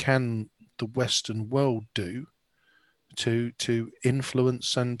what can the Western world do to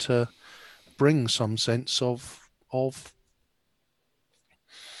influence and to bring some sense of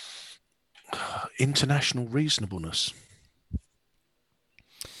international reasonableness.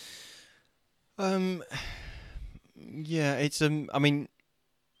 Yeah, it's I mean,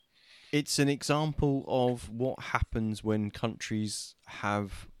 it's an example of what happens when countries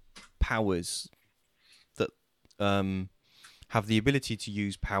have powers that have the ability to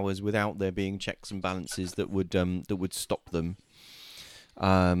use powers without there being checks and balances that would stop them.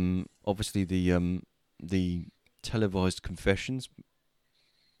 Obviously, the televised confessions,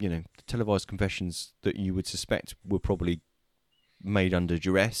 the televised confessions that you would suspect were probably made under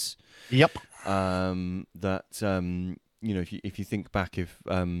duress. Yep. If you think back, if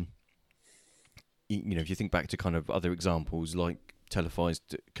you think back to kind of other examples like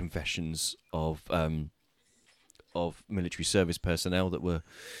televised confessions of military service personnel that were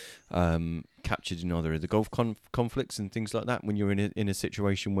captured in either of the Gulf conflicts and things like that, when you're in a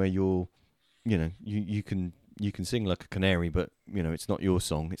situation where you can sing like a canary, but it's not your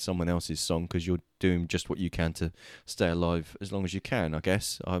song, it's someone else's song, because you're doing just what you can to stay alive as long as you can, I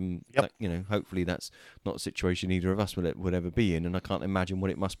guess. Yep. Hopefully that's not a situation either of us would ever be in, and I can't imagine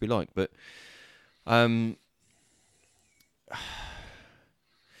what it must be like. But see,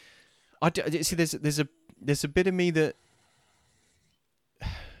 there's a bit of me that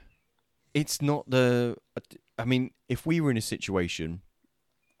it's not the. I mean, if we were in a situation,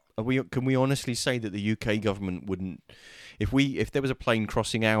 can we honestly say that the UK government wouldn't, if there was a plane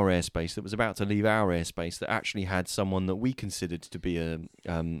crossing our airspace that was about to leave our airspace that actually had someone that we considered to be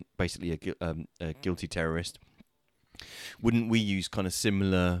basically a guilty terrorist, wouldn't we use kind of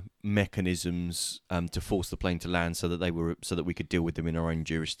similar mechanisms to force the plane to land so that we could deal with them in our own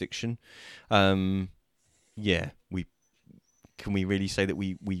jurisdiction? Can we really say that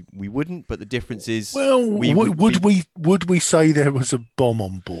we wouldn't? But the difference is, well, would we say there was a bomb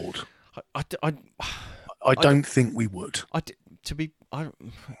on board? I don't think we would.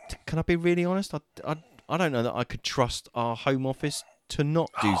 Can I be really honest? I don't know that I could trust our Home Office to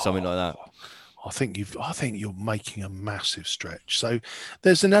not do something like that. I think you're making a massive stretch. So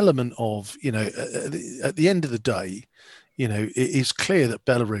there's an element of, at the end of the day, it is clear that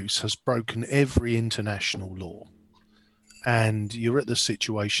Belarus has broken every international law. And you're at the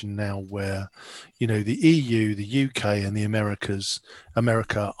situation now where, the EU, the UK, and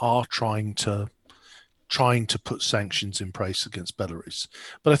America are trying to put sanctions in place against Belarus.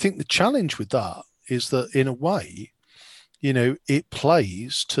 But I think the challenge with that is that, in a way, it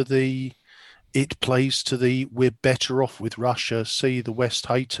plays to the we're better off with Russia. See, the West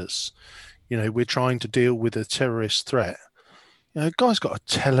hate us. We're trying to deal with a terrorist threat. The guy's got a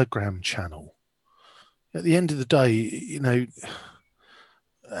Telegram channel. At the end of the day,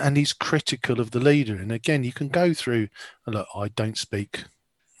 and he's critical of the leader. And again, you can go through, look, I don't speak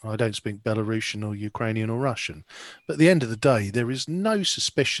Belarusian or Ukrainian or Russian. But at the end of the day, there is no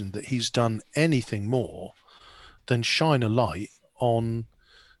suspicion that he's done anything more than shine a light on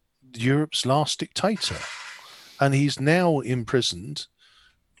Europe's last dictator. And he's now imprisoned.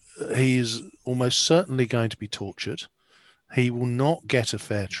 He is almost certainly going to be tortured. He will not get a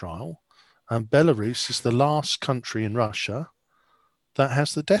fair trial. And Belarus is the last country in Russia that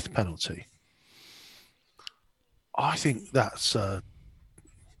has the death penalty. I think that's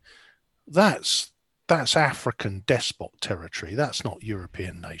African despot territory. That's not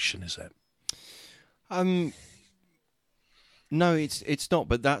European nation, is it? No, it's not.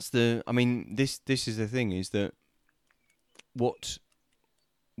 But that's the. I mean, this is the thing: is that what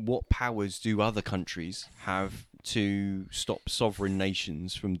powers do other countries have to stop sovereign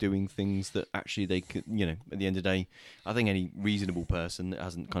nations from doing things that actually they could? You know, at the end of the day, I think any reasonable person that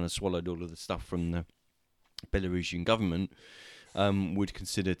hasn't kind of swallowed all of the stuff from the Belarusian government would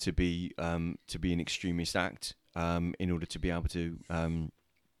consider to be an extremist act in order to be able to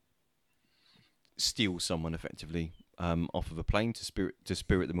steal someone effectively off of a plane to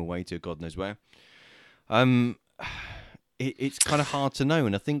spirit them away to God knows where. It's kind of hard to know,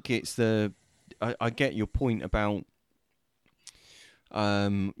 and I think it's I get your point about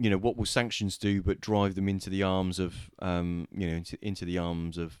what will sanctions do, but drive them into the arms of into the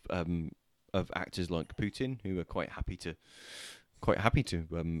arms of actors like Putin, who are quite happy to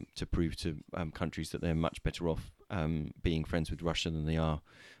prove to countries that they're much better off being friends with Russia than they are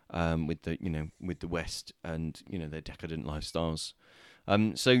with the West and their decadent lifestyles.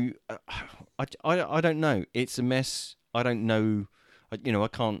 So I don't know. It's a mess. I don't know. I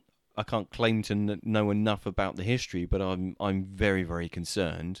can't claim to know enough about the history, but I'm very, very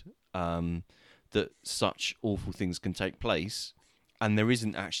concerned that such awful things can take place, and there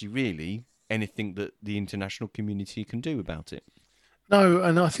isn't actually really anything that the international community can do about it. No,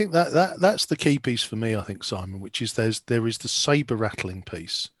 and I think that's the key piece for me. I think, Simon, which is there is the saber rattling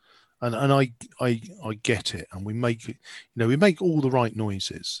piece, and I get it, and we make all the right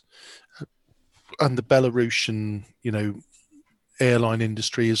noises, and the Belarusian airline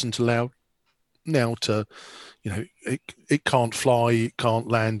industry isn't allowed now to it can't fly, it can't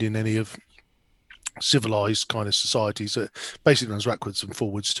land in any of civilized kind of societies. It basically runs backwards and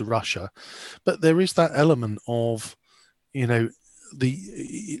forwards to Russia, but there is that element of any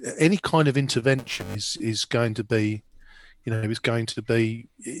kind of intervention is going to be it's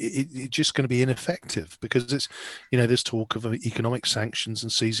just going to be ineffective, because it's there's talk of economic sanctions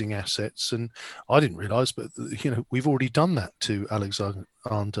and seizing assets, and I didn't realize, but we've already done that to Alexander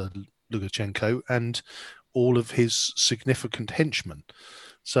Lukashenko and all of his significant henchmen.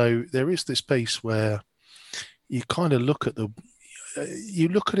 So there is this piece where you kind of look at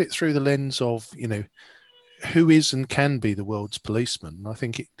it through the lens of who is and can be the world's policeman. And I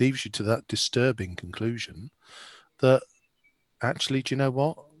think it leaves you to that disturbing conclusion that actually, do you know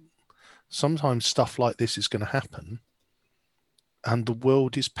what? Sometimes stuff like this is going to happen and the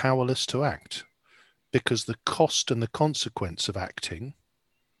world is powerless to act, because the cost and the consequence of acting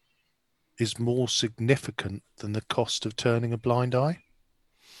is more significant than the cost of turning a blind eye,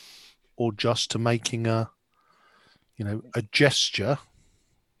 or just to making a gesture,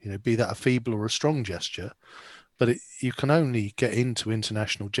 be that a feeble or a strong gesture. But you can only get into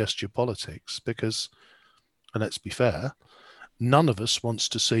international gesture politics because, and let's be fair, none of us wants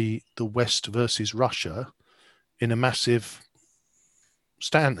to see the West versus Russia in a massive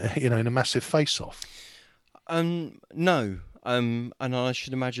in a massive face-off. No. And I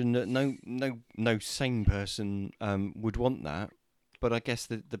should imagine that no sane person would want that. But I guess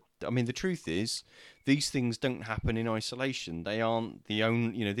the truth is, these things don't happen in isolation. They aren't the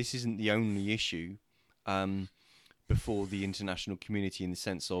only. This isn't the only issue before the international community, in the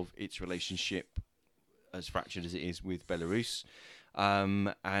sense of its relationship, as fractured as it is, with Belarus.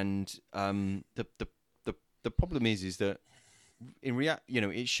 The problem is that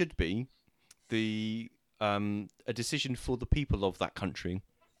it should be a decision for the people of that country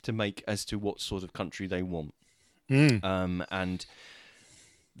to make as to what sort of country they want. And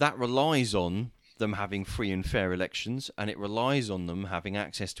that relies on them having free and fair elections, and it relies on them having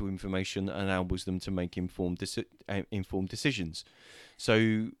access to information that enables them to make informed decisions.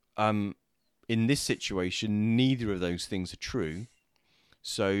 So in this situation, neither of those things are true.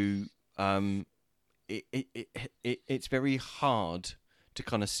 So it's very hard to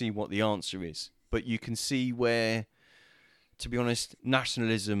kind of see what the answer is. But you can see where, to be honest,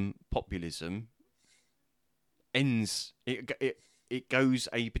 nationalism, populism ends. It goes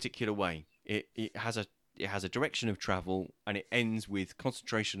a particular way. It has a direction of travel, and it ends with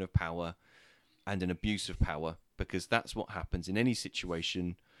concentration of power and an abuse of power, because that's what happens in any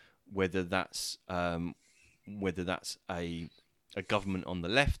situation, whether that's a government on the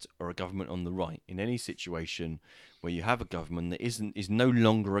left or a government on the right. In any situation where you have a government that is no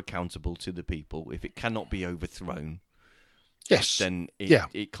longer accountable to the people, if it cannot be overthrown, yes, then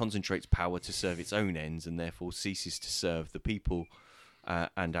it concentrates power to serve its own ends, and therefore ceases to serve the people,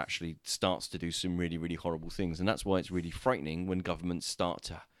 and actually starts to do some really, really horrible things. And that's why it's really frightening when governments start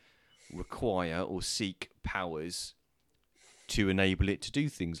to require or seek powers to enable it to do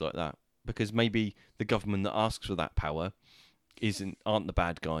things like that, because maybe the government that asks for that power aren't the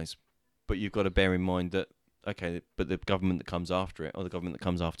bad guys, but you've got to bear in mind that okay, but the government that comes after it or the government that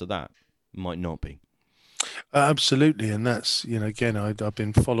comes after that might not be. Absolutely, and that's, again, I've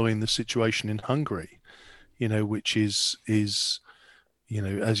been following the situation in Hungary, which is as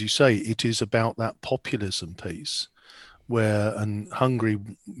you say, it is about that populism piece and Hungary,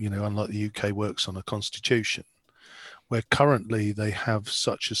 unlike the UK, works on a constitution where currently they have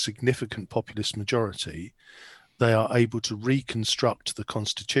such a significant populist majority, they are able to reconstruct the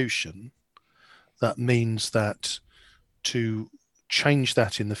constitution. That means that to change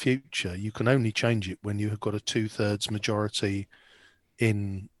that in the future, you can only change it when you have got a 2/3 majority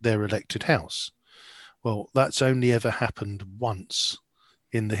in their elected house. Well, that's only ever happened once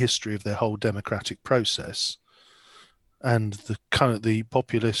in the history of their whole democratic process. And the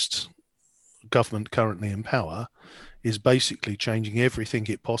populist government currently in power is basically changing everything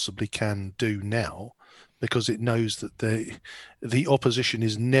it possibly can do now, because it knows that the opposition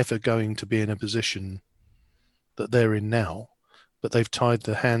is never going to be in a position that they're in now, but they've tied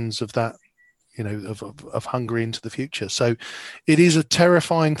the hands of that, of Hungary into the future. So it is a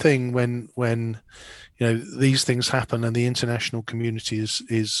terrifying thing when these things happen and the international community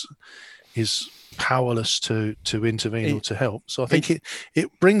is powerless to intervene or to help. So I think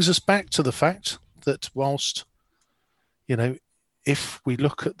it brings us back to the fact that whilst, if we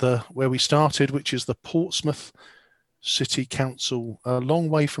look at where we started, which is the Portsmouth City Council, a long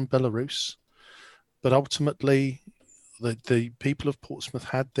way from Belarus, but ultimately the people of Portsmouth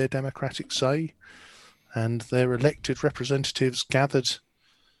had their democratic say, and their elected representatives gathered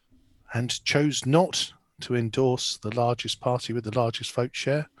and chose not to endorse the largest party with the largest vote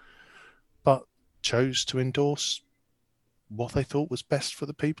share, but chose to endorse what they thought was best for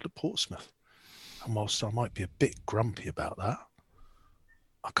the people of Portsmouth. And whilst I might be a bit grumpy about that,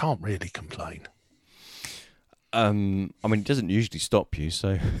 I can't really complain. I mean, it doesn't usually stop you,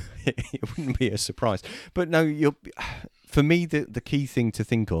 so it wouldn't be a surprise. But no, for me, the key thing to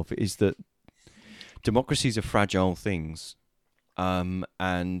think of is that democracies are fragile things.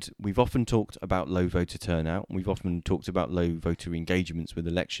 And we've often talked about low voter turnout. We've often talked about low voter engagements with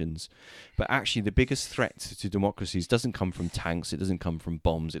elections. But actually, the biggest threat to democracies doesn't come from tanks. It doesn't come from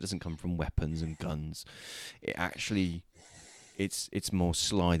bombs. It doesn't come from weapons and guns. It's more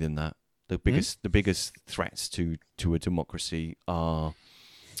sly than that. The biggest threats to a democracy are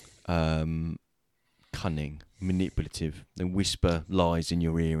cunning, manipulative. They whisper lies in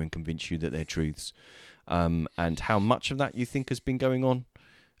your ear and convince you that they're truths. And how much of that you think has been going on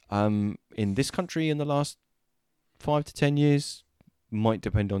in this country in the last 5 to 10 years might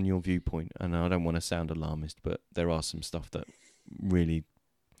depend on your viewpoint. And I don't want to sound alarmist, but there are some stuff that really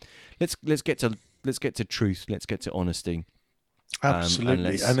let's get to truth. Let's get to honesty.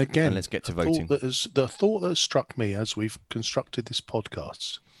 Absolutely. And again, and let's get to voting. The thought that has struck me as we've constructed this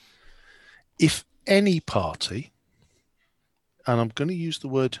podcast: if any party, and I'm going to use the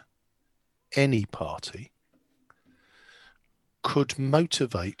word any party, could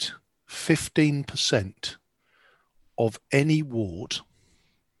motivate 15% of any ward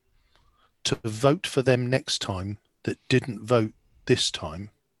to vote for them next time that didn't vote this time,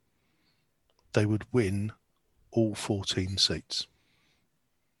 they would win all 14 seats.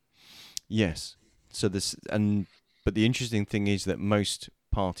 Yes. So but the interesting thing is that most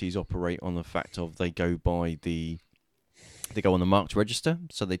parties operate on the fact of they go on the marked register,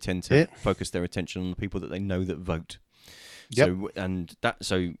 so they tend to focus their attention on the people that they know that vote. Yep.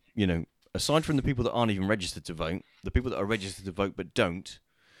 So aside from the people that aren't even registered to vote, the people that are registered to vote but don't,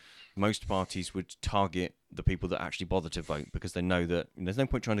 most parties would target the people that actually bother to vote, because they know that there's no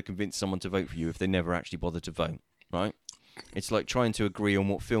point trying to convince someone to vote for you if they never actually bother to vote, right? It's like trying to agree on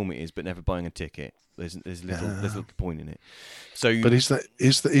what film it is but never buying a ticket. There's little point in it. So, but is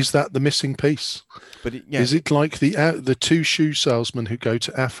that the missing piece? But is it like the two shoe salesmen who go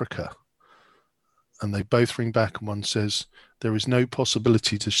to Africa, and they both ring back, and one says there is no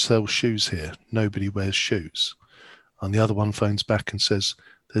possibility to sell shoes here. Nobody wears shoes, and the other one phones back and says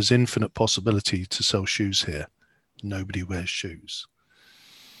there's infinite possibility to sell shoes here. Nobody wears shoes.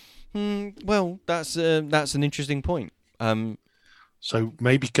 Well, that's an interesting point. So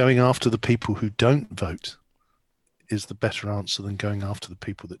maybe going after the people who don't vote is the better answer than going after the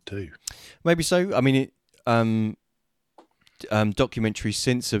people that do. Maybe so. I mean, documentaries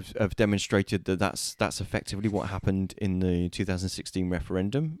since have demonstrated that that's effectively what happened in the 2016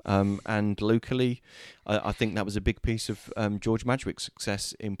 referendum. And locally, I think that was a big piece of George Madgwick's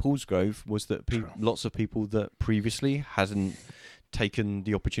success in Paulsgrove, was that lots of people that previously hadn't taken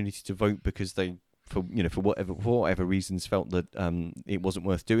the opportunity to vote because they, for whatever reasons, felt that it wasn't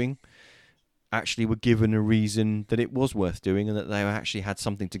worth doing, actually were given a reason that it was worth doing and that they actually had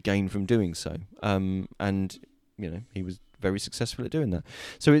something to gain from doing so. And, he was very successful at doing that.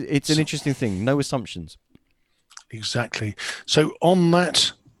 So it's an interesting thing. No assumptions. Exactly. So on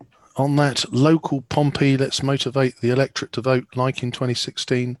that local Pompey, let's motivate the electorate to vote like in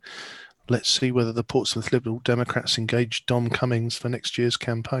 2016. Let's see whether the Portsmouth Liberal Democrats engage Dom Cummings for next year's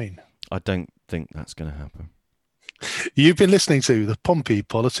campaign. I don't think that's going to happen. You've been listening to the Pompey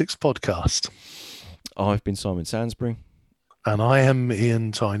Politics Podcast. I've been Simon Sainsbury. And I am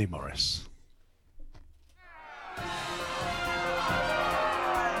Ian Tiny Morris.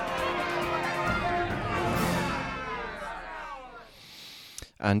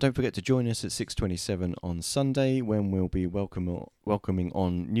 And don't forget to join us at 6:27 on Sunday when we'll be welcoming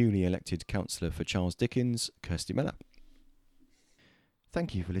on newly elected councillor for Charles Dickens, Kirsty Miller.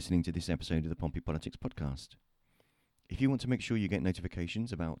 Thank you for listening to this episode of the Pompey Politics Podcast. If you want to make sure you get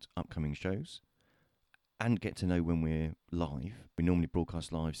notifications about upcoming shows and get to know when we're live, we normally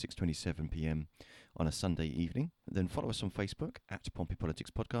broadcast live 6:27 p.m. on a Sunday evening, then follow us on Facebook at Pompey Politics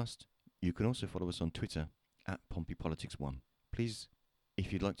Podcast. You can also follow us on Twitter at Pompey Politics 1. Please,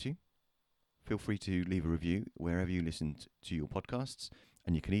 if you'd like to, feel free to leave a review wherever you listen to your podcasts,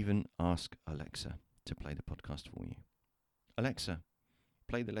 and you can even ask Alexa to play the podcast for you. Alexa,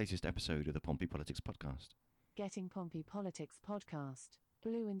 play the latest episode of the Pompey Politics Podcast. Getting Pompey Politics Podcast,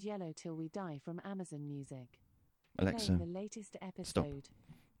 Blue and Yellow Till We Die from Amazon Music. Alexa, Playing the latest episode.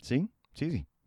 See? It's easy.